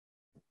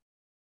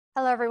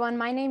Hello, everyone.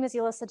 My name is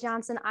Ellysa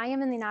Johnson. I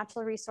am in the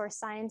Natural Resource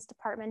Science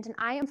Department, and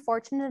I am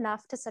fortunate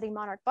enough to study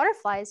monarch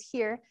butterflies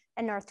here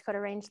in North Dakota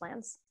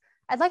rangelands.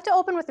 I'd like to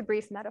open with a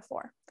brief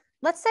metaphor.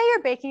 Let's say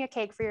you're baking a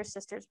cake for your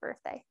sister's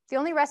birthday. The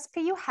only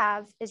recipe you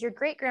have is your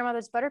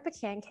great-grandmother's butter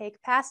pecan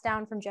cake passed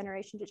down from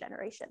generation to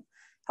generation.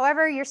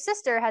 However, your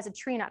sister has a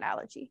tree nut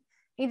allergy.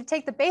 You need to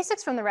take the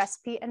basics from the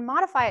recipe and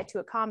modify it to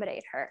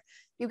accommodate her.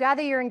 You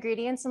gather your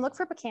ingredients and look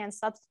for pecan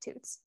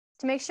substitutes.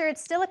 To make sure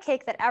it's still a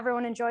cake that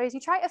everyone enjoys, you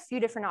try a few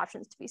different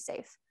options to be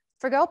safe.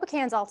 Forgo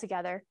pecans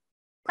altogether,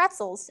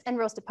 pretzels, and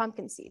roasted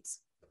pumpkin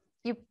seeds.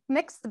 You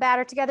mix the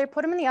batter together,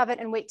 put them in the oven,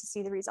 and wait to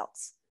see the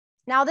results.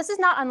 Now, this is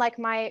not unlike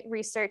my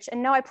research,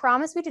 and no, I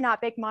promise we do not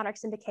bake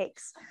monarchs into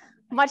cakes.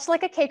 Much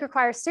like a cake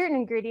requires certain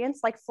ingredients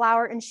like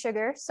flour and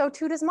sugar, so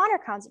too does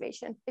monarch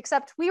conservation,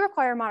 except we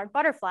require monarch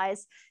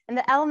butterflies and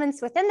the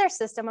elements within their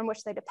system on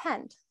which they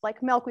depend,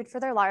 like milkweed for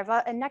their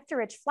larvae and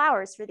nectar-rich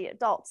flowers for the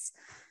adults.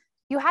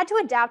 You had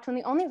to adapt when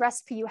the only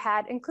recipe you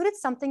had included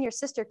something your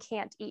sister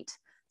can't eat.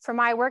 For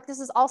my work, this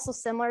is also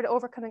similar to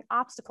overcoming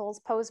obstacles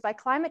posed by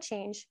climate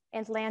change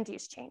and land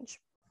use change.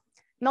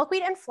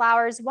 Milkweed and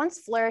flowers once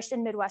flourished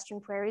in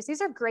Midwestern prairies. These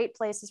are great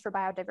places for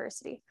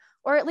biodiversity,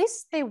 or at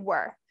least they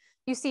were.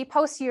 You see,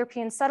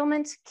 post-European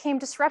settlement came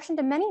disruption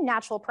to many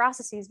natural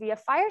processes via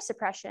fire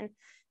suppression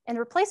and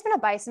replacement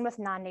of bison with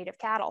non-native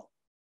cattle.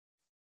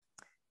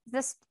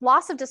 This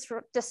loss of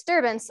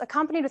disturbance,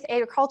 accompanied with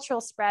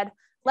agricultural spread,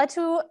 led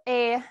to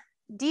a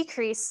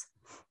decrease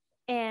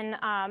in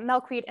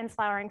milkweed and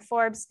flowering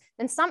forbs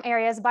in some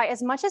areas by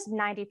as much as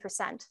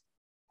 90%.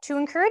 To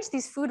encourage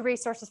these food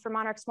resources for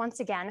monarchs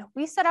once again,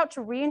 we set out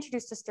to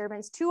reintroduce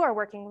disturbance to our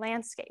working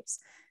landscapes.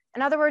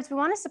 In other words, we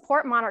want to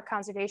support monarch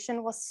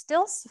conservation while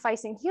still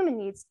sufficing human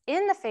needs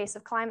in the face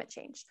of climate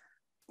change.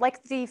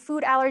 Like the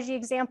food allergy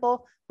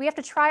example, we have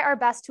to try our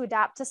best to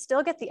adapt to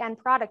still get the end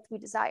product we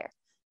desire,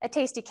 a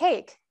tasty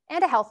cake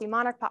and a healthy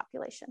monarch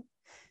population.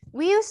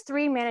 We use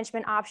 3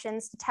 management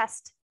options to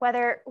test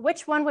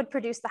which one would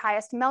produce the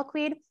highest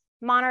milkweed,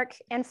 monarch,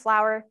 and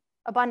flower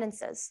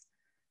abundances.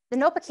 The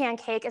no pecan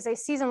cake is a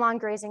season-long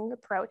grazing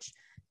approach.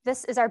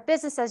 This is our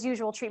business as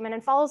usual treatment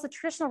and follows the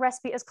traditional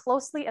recipe as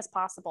closely as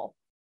possible.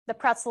 The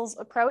pretzels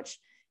approach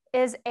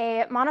is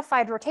a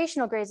modified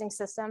rotational grazing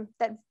system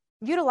that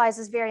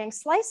utilizes varying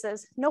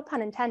slices, no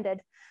pun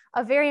intended,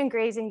 of varying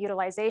grazing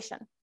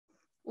utilization.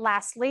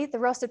 Lastly, the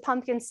roasted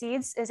pumpkin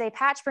seeds is a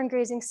patch-burn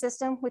grazing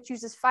system which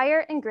uses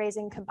fire and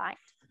grazing combined.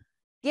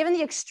 Given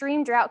the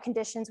extreme drought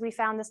conditions we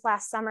found this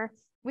last summer,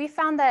 we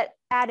found that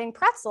adding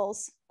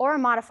pretzels or a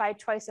modified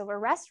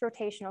twice-over-rest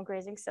rotational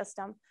grazing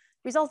system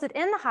resulted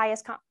in the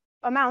highest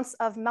amounts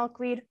of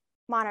milkweed,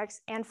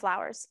 monarchs, and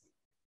flowers.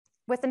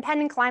 With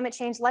impending climate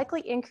change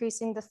likely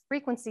increasing the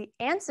frequency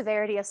and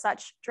severity of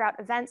such drought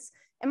events,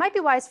 it might be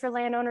wise for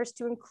landowners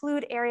to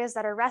include areas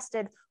that are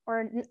rested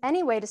or in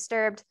any way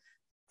disturbed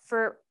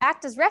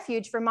act as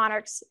refuge for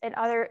monarchs and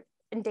other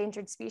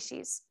endangered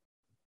species.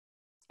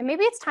 And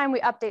maybe it's time we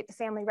update the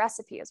family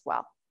recipe as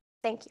well.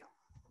 Thank you.